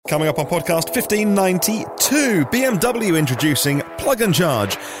Coming up on podcast 1592, BMW introducing plug and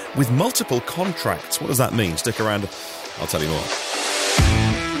charge with multiple contracts. What does that mean? Stick around, I'll tell you more.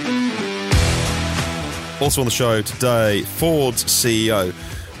 Also on the show today, Ford's CEO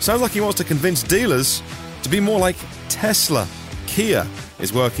sounds like he wants to convince dealers to be more like Tesla. Kia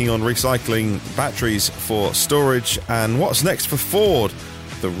is working on recycling batteries for storage. And what's next for Ford?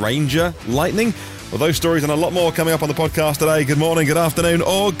 The Ranger Lightning? Well, those stories and a lot more coming up on the podcast today. Good morning, good afternoon,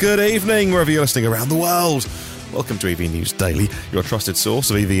 or good evening, wherever you're listening around the world. Welcome to EV News Daily, your trusted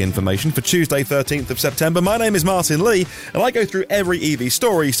source of EV information for Tuesday, 13th of September. My name is Martin Lee, and I go through every EV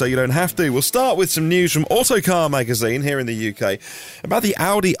story so you don't have to. We'll start with some news from Autocar magazine here in the UK about the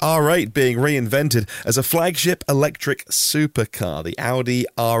Audi R8 being reinvented as a flagship electric supercar. The Audi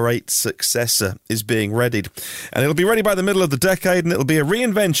R8 successor is being readied, and it'll be ready by the middle of the decade, and it'll be a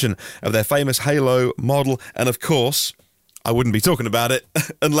reinvention of their famous Halo model. And of course, I wouldn't be talking about it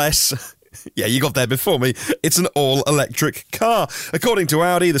unless... Yeah, you got there before me. It's an all-electric car. According to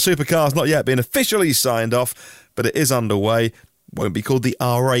Audi, the supercar's not yet been officially signed off, but it is underway. Won't be called the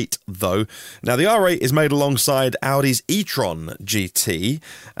R8, though. Now, the R8 is made alongside Audi's e-tron GT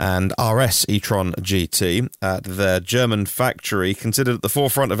and RS e-tron GT at their German factory, considered at the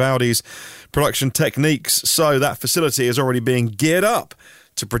forefront of Audi's production techniques. So that facility is already being geared up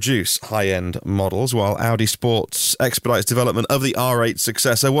to produce high-end models, while Audi Sports expedites development of the R8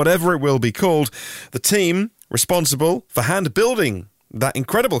 successor, whatever it will be called. The team responsible for hand-building that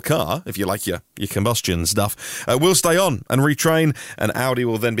incredible car, if you like your combustion stuff, will stay on and retrain, and Audi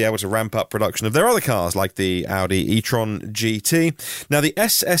will then be able to ramp up production of their other cars, like the Audi e-tron GT. Now, the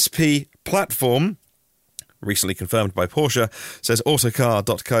SSP platform, recently confirmed by Porsche, says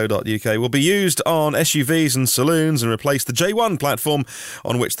autocar.co.uk will be used on SUVs and saloons and replace the J1 platform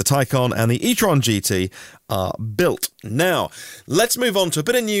on which the Taycan and the e-tron GT are built. Now, let's move on to a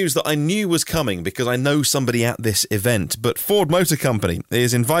bit of news that I knew was coming because I know somebody at this event, but Ford Motor Company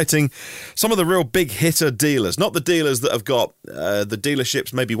is inviting some of the real big hitter dealers, not the dealers that have got the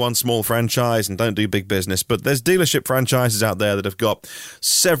dealerships, maybe one small franchise and don't do big business, but there's dealership franchises out there that have got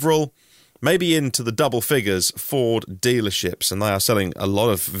several, maybe into the double figures, Ford dealerships, and they are selling a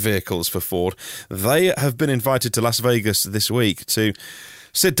lot of vehicles for Ford. They have been invited to Las Vegas this week to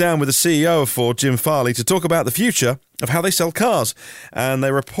sit down with the CEO of Ford, Jim Farley, to talk about the future of how they sell cars. And they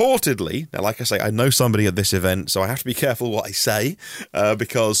reportedly, now like I say, I know somebody at this event, so I have to be careful what I say,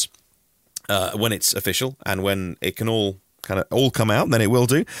 because when it's official and when it can all come out, then it will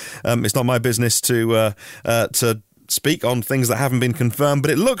do. It's not my business to speak on things that haven't been confirmed, but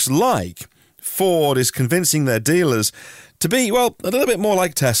it looks like Ford is convincing their dealers to be, well, a little bit more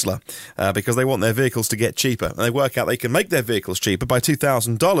like Tesla, because they want their vehicles to get cheaper. And they work out they can make their vehicles cheaper by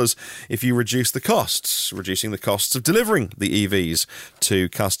 $2,000 if you reduce the costs, reducing the costs of delivering the EVs to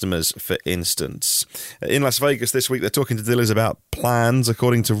customers, for instance. In Las Vegas this week, they're talking to dealers about plans,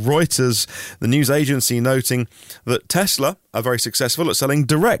 according to Reuters, the news agency noting that Tesla are very successful at selling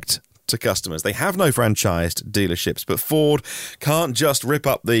direct to customers. They have no franchised dealerships, but Ford can't just rip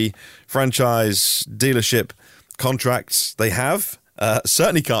up the franchise dealership contracts they have.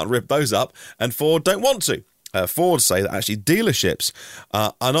 Certainly can't rip those up, and Ford don't want to. Ford say that actually dealerships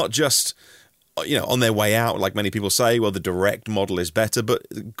are not just on their way out, like many people say, well, the direct model is better, but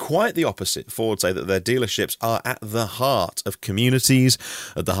quite the opposite. Ford say that their dealerships are at the heart of communities,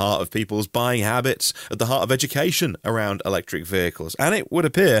 at the heart of people's buying habits, at the heart of education around electric vehicles, and it would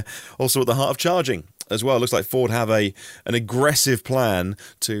appear also at the heart of charging as well. It looks like Ford have an aggressive plan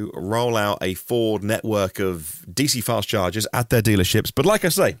to roll out a Ford network of DC fast chargers at their dealerships, but like I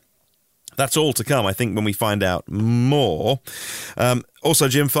say, that's all to come, I think, when we find out more. Also,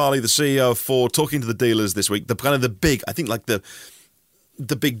 Jim Farley, the CEO of Ford, talking to the dealers this week, the big, I think like the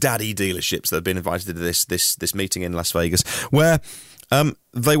big daddy dealerships that have been invited to this meeting in Las Vegas, where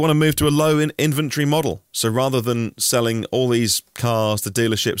they want to move to a low inventory model. So rather than selling all these cars to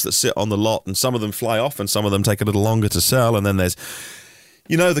dealerships that sit on the lot, and some of them fly off and some of them take a little longer to sell, and then there's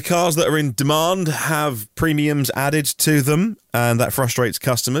the cars that are in demand have premiums added to them, and that frustrates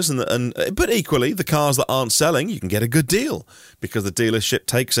customers. But equally, the cars that aren't selling, you can get a good deal because the dealership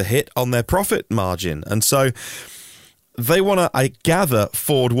takes a hit on their profit margin. And so they want to, I gather,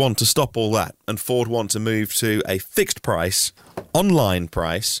 Ford want to stop all that, and Ford want to move to a fixed price, online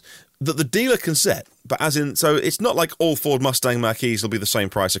price, that the dealer can set. But so it's not like all Ford Mustang Mach-E's will be the same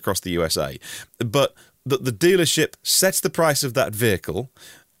price across the USA, but that the dealership sets the price of that vehicle.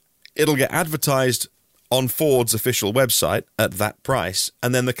 It'll get advertised on Ford's official website at that price,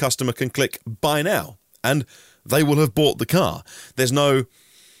 and then the customer can click buy now, and they will have bought the car. There's no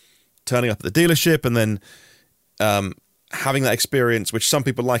turning up at the dealership and then having that experience, which some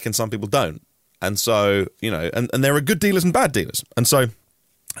people like and some people don't. And so, and there are good dealers and bad dealers. And so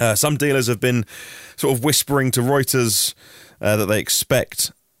some dealers have been sort of whispering to Reuters that they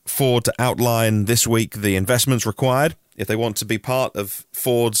expect Ford to outline this week the investments required if they want to be part of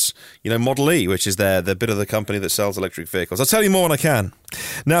Ford's, Model E, which is their bit of the company that sells electric vehicles. I'll tell you more when I can.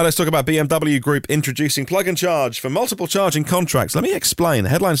 Now let's talk about BMW Group introducing plug and charge for multiple charging contracts. Let me explain.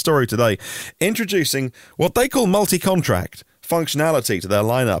 The headline story today, introducing what they call multi-contract functionality to their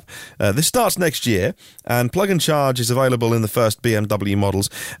lineup. This starts next year, and plug and charge is available in the first BMW models,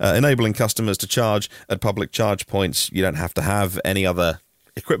 enabling customers to charge at public charge points. You don't have to have any other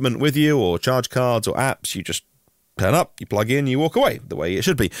equipment with you or charge cards or apps. You just turn up, you plug in, you walk away, the way it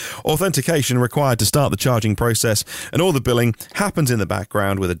should be. Authentication required to start the charging process, and all the billing happens in the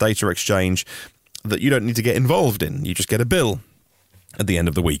background with a data exchange that you don't need to get involved in. You just get a bill at the end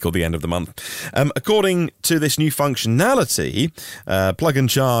of the week or the end of the month. According to this new functionality, plug and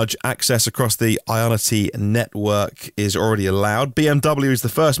charge access across the Ionity network is already allowed. BMW is the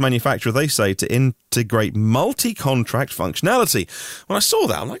first manufacturer, they say, to integrate multi-contract functionality. When I saw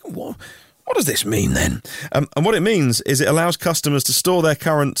that, I'm like, what does this mean then? And what it means is it allows customers to store their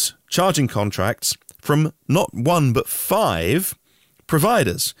current charging contracts from not one but 5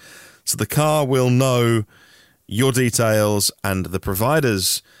 providers. So the car will know your details and the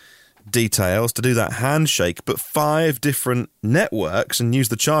provider's details to do that handshake, but 5 different networks, and use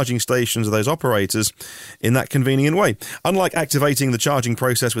the charging stations of those operators in that convenient way. Unlike activating the charging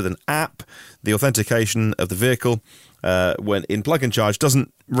process with an app, the authentication of the vehicle when in plug and charge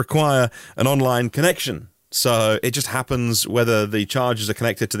doesn't require an online connection. So it just happens whether the chargers are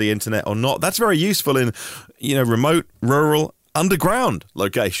connected to the internet or not. That's very useful in, remote, rural, underground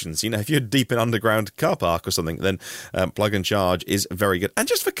locations. If you're deep in underground car park or something, then plug and charge is very good. And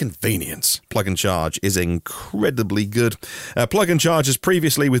just for convenience, plug and charge is incredibly good. Plug and charge has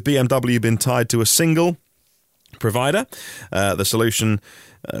previously with BMW been tied to a single provider. The solution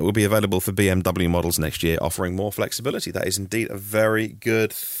will be available for BMW models next year, offering more flexibility. That is indeed a very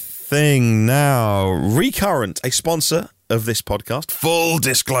good thing. Now, Recurrent, a sponsor of this podcast, full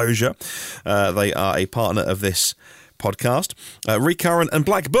disclosure, they are a partner of this podcast. Recurrent and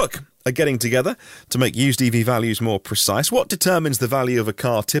Black Book are getting together to make used EV values more precise. What determines the value of a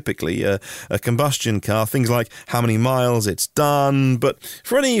car typically? A combustion car, things like how many miles it's done. But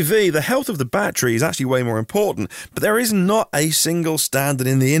for an EV, the health of the battery is actually way more important. But there is not a single standard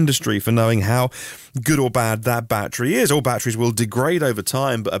in the industry for knowing how good or bad that battery is. All batteries will degrade over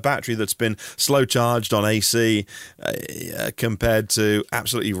time, but a battery that's been slow charged on AC compared to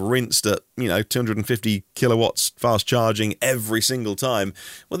absolutely rinsed at 250 kilowatts fast charging every single time,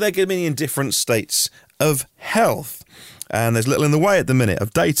 well, they're going to be in different states of health. And there's little in the way at the minute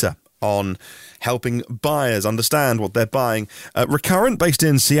of data on helping buyers understand what they're buying. Recurrent, based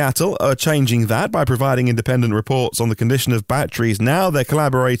in Seattle, are changing that by providing independent reports on the condition of batteries. Now they're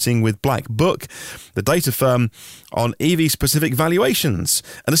collaborating with Black Book, the data firm, on EV-specific valuations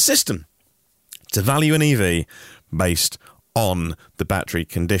and a system to value an EV based on the battery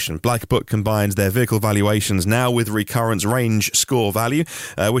condition. Black Book combines their vehicle valuations now with Recurrent's range score value,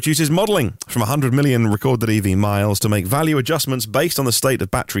 which uses modelling from 100 million recorded EV miles to make value adjustments based on the state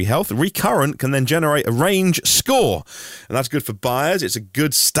of battery health. Recurrent can then generate a range score, and that's good for buyers. It's a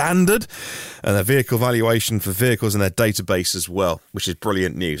good standard, and a vehicle valuation for vehicles in their database as well, which is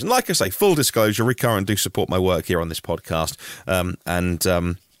brilliant news. And like I say, full disclosure, Recurrent do support my work here on this podcast,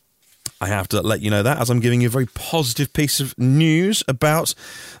 and I have to let you know that as I'm giving you a very positive piece of news about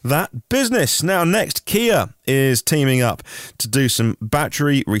that business. Now, next, Kia is teaming up to do some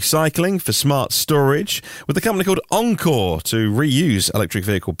battery recycling for smart storage with a company called Encore to reuse electric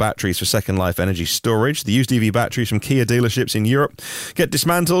vehicle batteries for second life energy storage. The used EV batteries from Kia dealerships in Europe get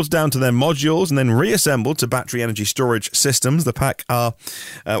dismantled down to their modules and then reassembled to battery energy storage systems. The pack are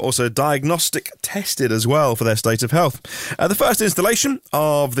also diagnostic tested as well for their state of health. The first installation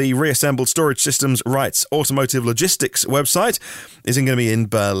of the reassembled storage systems, writes Automotive Logistics website, is going to be in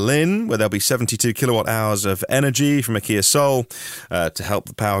Berlin, where there'll be 72 kilowatt hours of energy from a Kia Soul to help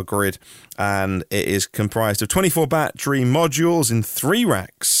the power grid, and it is comprised of 24 battery modules in 3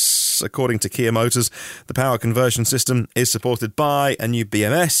 racks. According to Kia Motors, the power conversion system is supported by a new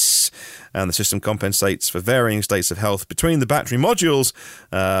BMS, and the system compensates for varying states of health between the battery modules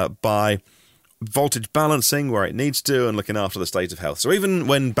by voltage balancing where it needs to and looking after the state of health. So even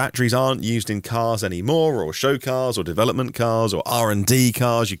when batteries aren't used in cars anymore, or show cars or development cars or R&D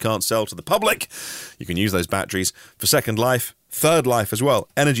cars you can't sell to the public, you can use those batteries for second life, third life as well.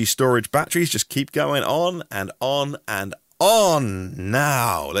 Energy storage batteries just keep going on and on and on.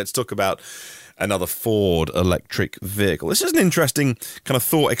 Now, let's talk about another Ford electric vehicle. This is an interesting kind of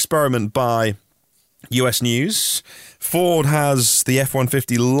thought experiment by US News. Ford has the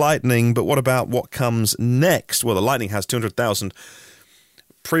F-150 Lightning, but what about what comes next? Well, the Lightning has 200,000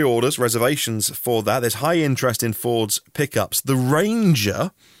 pre-orders, reservations for that. There's high interest in Ford's pickups. The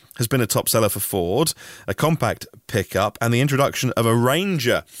Ranger has been a top seller for Ford, a compact pickup, and the introduction of a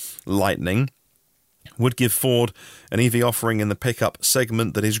Ranger Lightning would give Ford an EV offering in the pickup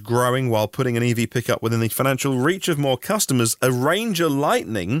segment that is growing while putting an EV pickup within the financial reach of more customers. A Ranger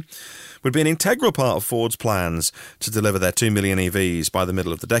Lightning would be an integral part of Ford's plans to deliver their 2 million EVs by the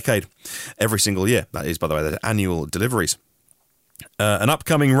middle of the decade. Every single year. That is, by the way, their annual deliveries. An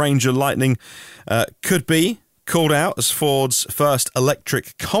upcoming Ranger Lightning could be called out as Ford's first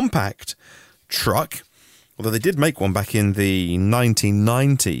electric compact truck. Although they did make one back in the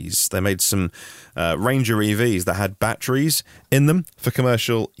 1990s. They made some Ranger EVs that had batteries in them for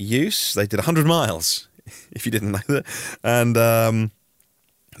commercial use. They did 100 miles, if you didn't know that. And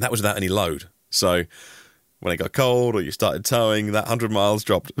that was without any load. So when it got cold or you started towing, that 100 miles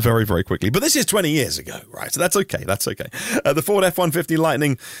dropped very, very quickly. But this is 20 years ago, right? So that's okay. That's okay. The Ford F-150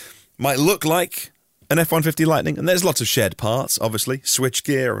 Lightning might look like an F-150 Lightning, and there's lots of shared parts, obviously,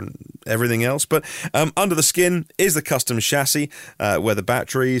 switchgear and everything else. But under the skin is the custom chassis where the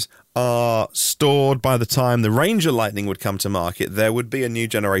batteries are stored. By the time the Ranger Lightning would come to market, there would be a new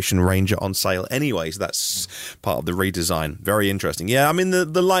generation Ranger on sale anyways. That's part of the redesign. Very interesting. Yeah, I mean,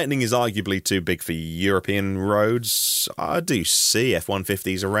 the Lightning is arguably too big for European roads. I do see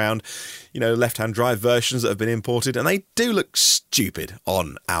F-150s around, left-hand drive versions that have been imported, and they do look stupid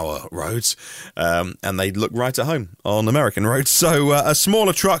on our roads, and they look right at home on American roads. So a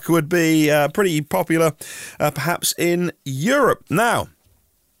smaller truck would be pretty popular, perhaps in Europe. Now,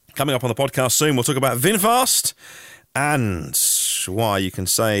 coming up on the podcast soon, we'll talk about VinFast and why you can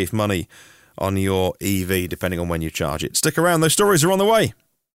save money on your EV depending on when you charge it. Stick around, those stories are on the way.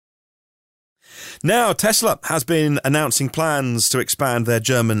 Now, Tesla has been announcing plans to expand their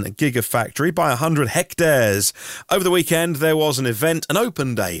German gigafactory by 100 hectares. Over the weekend, there was an event, an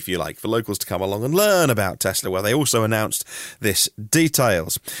open day, if you like, for locals to come along and learn about Tesla, where they also announced this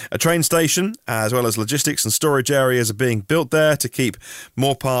details. A train station, as well as logistics and storage areas, are being built there to keep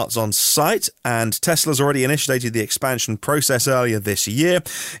more parts on site, and Tesla's already initiated the expansion process earlier this year.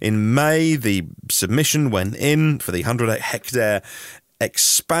 In May, the submission went in for the 100-hectare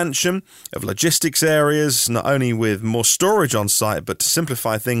expansion of logistics areas, not only with more storage on site, but to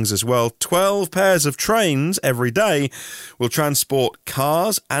simplify things as well. 12 pairs of trains every day will transport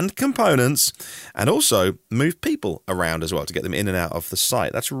cars and components and also move people around as well to get them in and out of the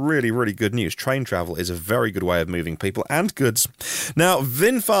site. That's really, really good news. Train travel is a very good way of moving people and goods. Now,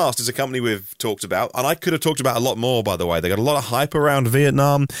 VinFast is a company we've talked about, and I could have talked about a lot more, by the way. They got a lot of hype around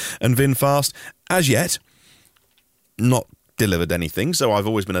Vietnam and VinFast. As yet, not delivered anything, so I've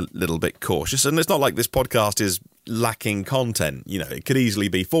always been a little bit cautious, and it's not like this podcast is lacking content. It could easily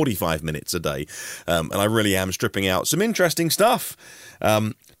be 45 minutes a day, and I really am stripping out some interesting stuff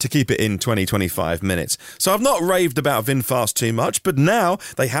to keep it in 20-25 minutes. So I've not raved about VinFast too much, but now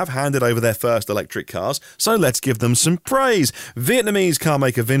they have handed over their first electric cars, so let's give them some praise. Vietnamese car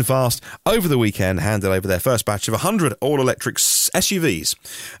maker VinFast over the weekend handed over their first batch of 100 all-electric SUVs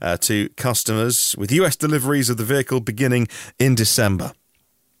to customers, with US deliveries of the vehicle beginning in December.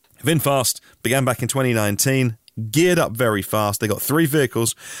 VinFast began back in 2019, geared up very fast. They got 3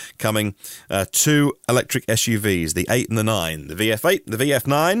 vehicles coming, 2 electric SUVs, the 8 and the 9, the VF8, the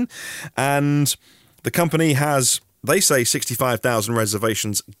VF9, and the company has, they say, 65,000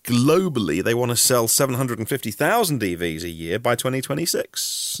 reservations globally. They want to sell 750,000 EVs a year by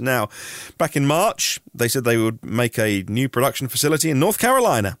 2026. Now, back in March, they said they would make a new production facility in North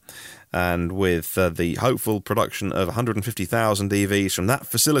Carolina. And with the hopeful production of 150,000 EVs from that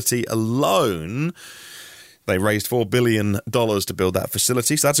facility alone, they raised $4 billion to build that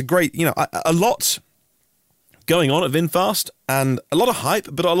facility. So that's a great, a lot going on at VinFast, and a lot of hype,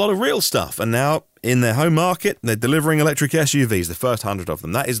 but a lot of real stuff. And now in their home market, they're delivering electric SUVs, the first 100 of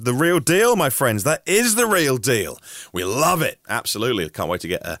them. That is the real deal, my friends. That is the real deal. We love it. Absolutely. I can't wait to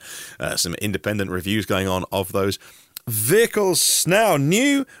get some independent reviews going on of those vehicles. Now,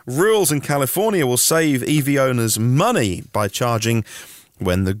 new rules in California will save EV owners money by charging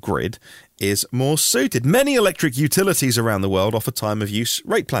when the grid is more suited. Many electric utilities around the world offer time of use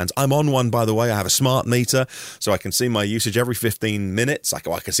rate plans. I'm on one, by the way. I have a smart meter, so I can see my usage every 15 minutes. I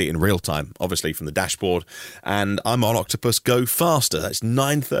can see it in real time, obviously, from the dashboard. And I'm on Octopus Go Faster. That's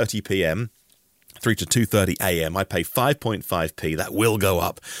 9:30 p.m. 3 to 2:30 a.m. I pay 5.5p. That will go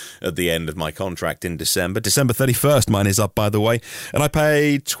up at the end of my contract in December. December 31st, mine is up, by the way. And I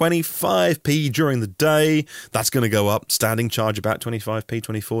pay 25p during the day. That's going to go up. Standing charge about 25p,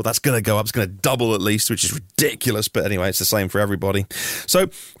 24. That's going to go up. It's going to double at least, which is ridiculous. But anyway, it's the same for everybody. So,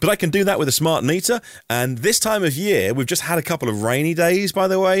 but I can do that with a smart meter. And this time of year, we've just had a couple of rainy days, by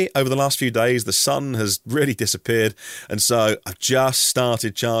the way. Over the last few days, the sun has really disappeared. And so I've just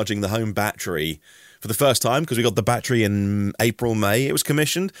started charging the home battery for the first time, because we got the battery in April, May. It was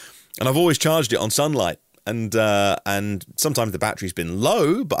commissioned, and I've always charged it on sunlight. And sometimes the battery's been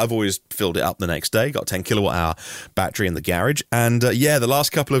low, but I've always filled it up the next day. Got a 10 kilowatt hour battery in the garage. And the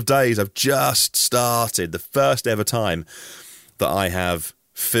last couple of days, I've just started the first ever time that I have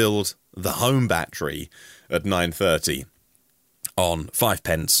filled the home battery at 9:30 on 5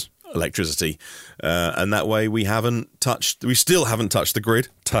 pence electricity, and that way we still haven't touched the grid.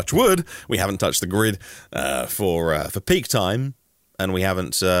 Touch wood, we haven't touched the grid for peak time, and we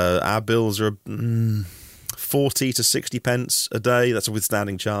haven't. Our bills are 40 to 60 pence a day. That's a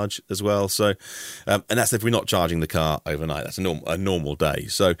withstanding charge as well. So, and that's if we're not charging the car overnight. That's a normal day.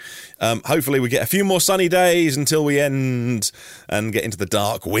 So, hopefully we get a few more sunny days until we end and get into the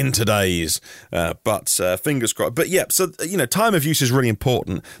dark winter days. But fingers crossed. But yeah, so, time of use is really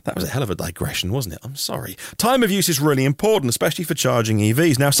important. That was a hell of a digression, wasn't it? I'm sorry. Time of use is really important, especially for charging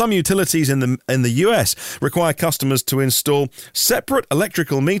EVs. Now, some utilities in the US require customers to install separate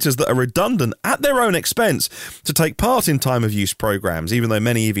electrical meters that are redundant at their own expense to take part in time-of-use programs, even though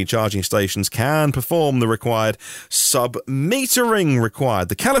many EV charging stations can perform the required sub-metering required.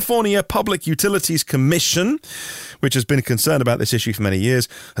 The California Public Utilities Commission, which has been concerned about this issue for many years,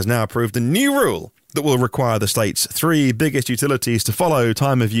 has now approved a new rule that will require the state's 3 biggest utilities to follow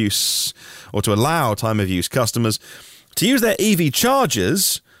time-of-use, or to allow time-of-use customers to use their EV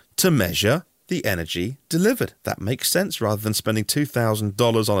chargers to measure the energy delivered. That makes sense, rather than spending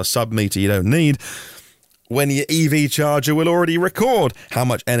 $2,000 on a sub-meter you don't need, when your EV charger will already record how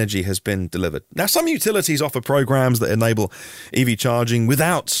much energy has been delivered. Now, some utilities offer programs that enable EV charging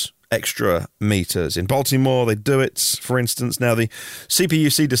without extra meters. In Baltimore, they do it, for instance. Now, the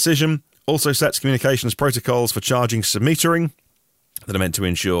CPUC decision also sets communications protocols for charging sub-metering that are meant to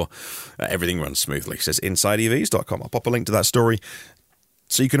ensure everything runs smoothly. It says InsideEVs.com. I'll pop a link to that story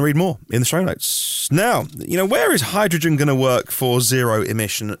so you can read more in the show notes. Now, where is hydrogen going to work for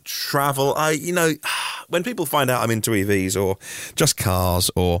zero-emission travel? When people find out I'm into EVs or just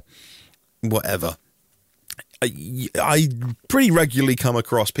cars or whatever, I pretty regularly come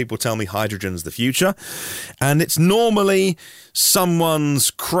across people tell me hydrogen's the future, and it's normally someone's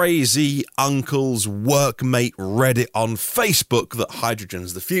crazy uncle's workmate Reddit on Facebook that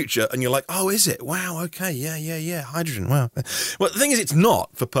hydrogen's the future, and you're like, oh, is it? Wow, okay, yeah, hydrogen, wow. Well, the thing is, it's not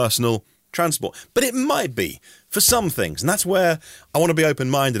for personal transport, but it might be for some things, and that's where I want to be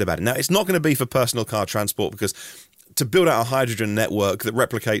open-minded about it. Now, it's not going to be for personal car transport, because to build out a hydrogen network that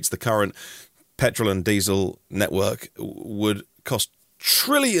replicates the current petrol and diesel network would cost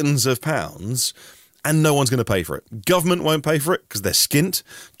trillions of pounds, and no one's going to pay for it. Government won't pay for it because they're skint.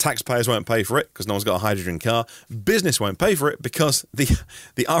 Taxpayers won't pay for it because no one's got a hydrogen car. Business won't pay for it because the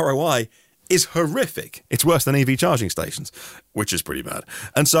ROI is horrific. It's worse than EV charging stations, which is pretty bad.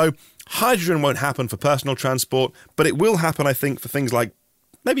 And so hydrogen won't happen for personal transport, but it will happen, I think, for things like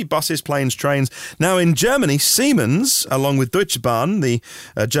maybe buses, planes, trains. Now, in Germany, Siemens, along with Deutsche Bahn, the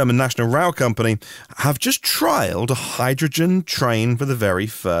German national rail company, have just trialled a hydrogen train for the very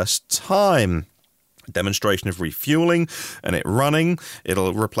first time. A demonstration of refueling and it running.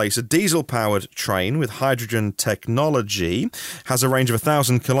 It'll replace a diesel-powered train with hydrogen technology. Has a range of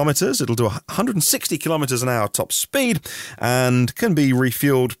 1,000 kilometres. It'll do 160 kilometres an hour top speed and can be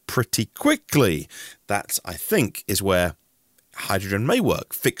refueled pretty quickly. That, I think, is where hydrogen may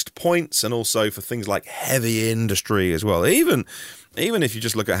work. Fixed points, and also for things like heavy industry as well. Even if you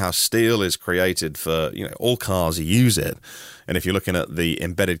just look at how steel is created for, all cars use it. And if you're looking at the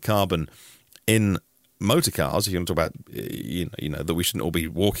embedded carbon in motor cars, if you want to talk about, that we shouldn't all be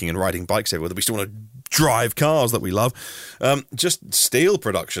walking and riding bikes everywhere, that we still want to drive cars that we love, just steel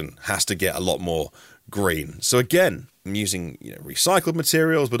production has to get a lot more green. So again, I'm using recycled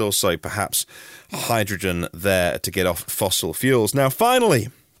materials, but also perhaps hydrogen there to get off fossil fuels. Now, finally,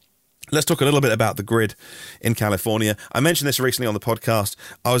 let's talk a little bit about the grid in California. I mentioned this recently on the podcast.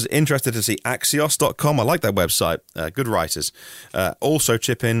 I was interested to see Axios.com. I like that website. Good writers. Also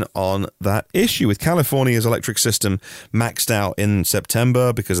chip in on that issue. With California's electric system maxed out in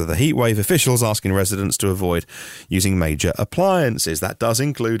September because of the heat wave, officials asking residents to avoid using major appliances. That does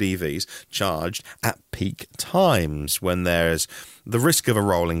include EVs charged at peak times when there's the risk of a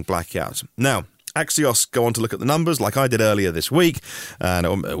rolling blackout. Now, Axios go on to look at the numbers like I did earlier this week,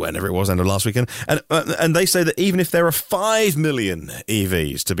 and whenever it was, end of last weekend, and they say that even if there are 5 million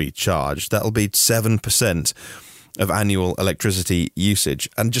EVs to be charged, that'll be 7% of annual electricity usage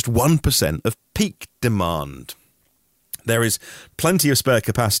and just 1% of peak demand. There is plenty of spare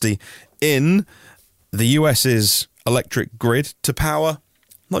capacity in the US's electric grid to power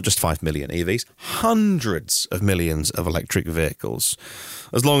not just 5 million EVs, hundreds of millions of electric vehicles,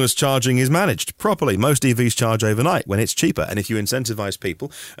 as long as charging is managed properly. Most EVs charge overnight when it's cheaper. And if you incentivize people,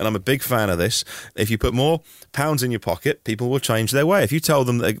 and I'm a big fan of this, if you put more pounds in your pocket, people will change their way. If you tell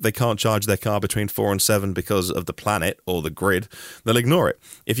them that they can't charge their car between 4 and 7 because of the planet or the grid, they'll ignore it.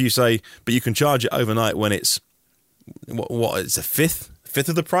 If you say, but you can charge it overnight when it's, it's a fifth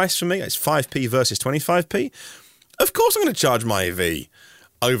of the price for me, it's 5p versus 25p, of course I'm going to charge my EV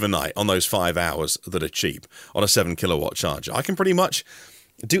overnight on those 5 hours that are cheap on a 7 kilowatt charger. I can pretty much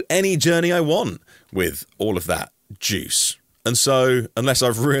do any journey I want with all of that juice. And so, unless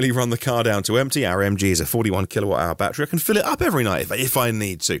I've really run the car down to empty, our MG is a 41 kilowatt hour battery, I can fill it up every night if I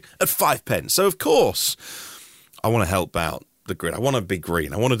need to, at 5 pence. So of course, I want to help out the grid. I want to be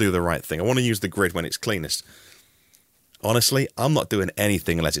green. I want to do the right thing. I want to use the grid when it's cleanest. Honestly, I'm not doing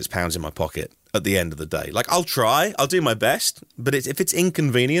anything unless it's pounds in my pocket at the end of the day. Like, I'll try, I'll do my best, but if it's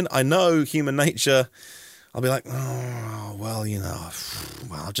inconvenient, I know human nature, I'll be like, oh, well,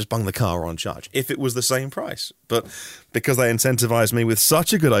 I'll just bung the car on charge if it was the same price. But because they incentivize me with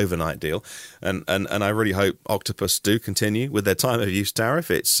such a good overnight deal, and I really hope Octopus do continue with their time of use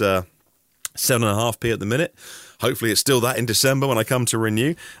tariff. It's 7.5p at the minute. Hopefully it's still that in December when I come to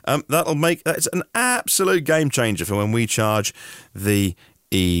renew. It's an absolute game changer for when we charge the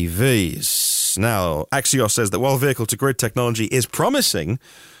EVs. Now, Axios says that while vehicle-to-grid technology is promising,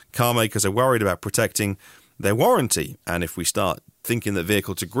 car makers are worried about protecting their warranty. And if we start thinking that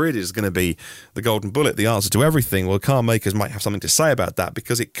vehicle-to-grid is going to be the golden bullet, the answer to everything, well, car makers might have something to say about that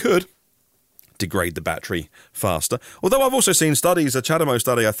because it could degrade the battery faster. Although I've also seen studies, a Chatamo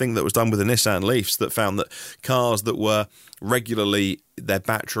study, I think, that was done with the Nissan Leafs that found that cars that were regularly, their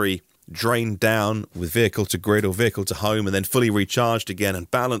battery drained down with vehicle to grid or vehicle to home and then fully recharged again and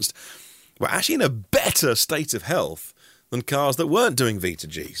balanced were actually in a better state of health than cars that weren't doing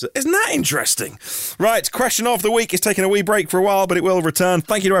V2G. So isn't that interesting? Right, question of the week is taking a wee break for a while, but it will return.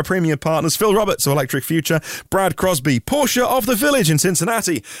 Thank you to our premium partners, Phil Roberts of Electric Future, Brad Crosby, Porsche of the Village in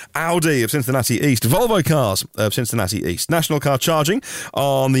Cincinnati, Audi of Cincinnati East, Volvo Cars of Cincinnati East, National Car Charging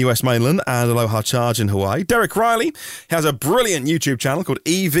on the US mainland and Aloha Charge in Hawaii. Derek Riley has a brilliant YouTube channel called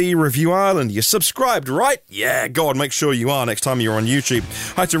EV Review Ireland. You're subscribed, right? Yeah, go on, make sure you are next time you're on YouTube.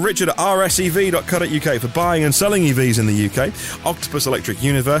 Hi to Richard at rsev.co.uk for buying and selling EVs in the UK, Octopus Electric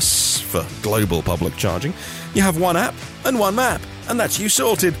Universe for global public charging. You have one app and one map, and that's you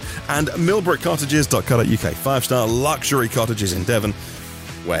sorted. And millbrookcottages.co.uk, 5-star luxury cottages in Devon,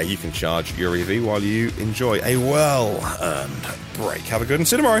 where you can charge your EV while you enjoy a well-earned break. Have a good one,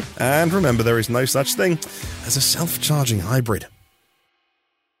 see you tomorrow. And remember, there is no such thing as a self-charging hybrid.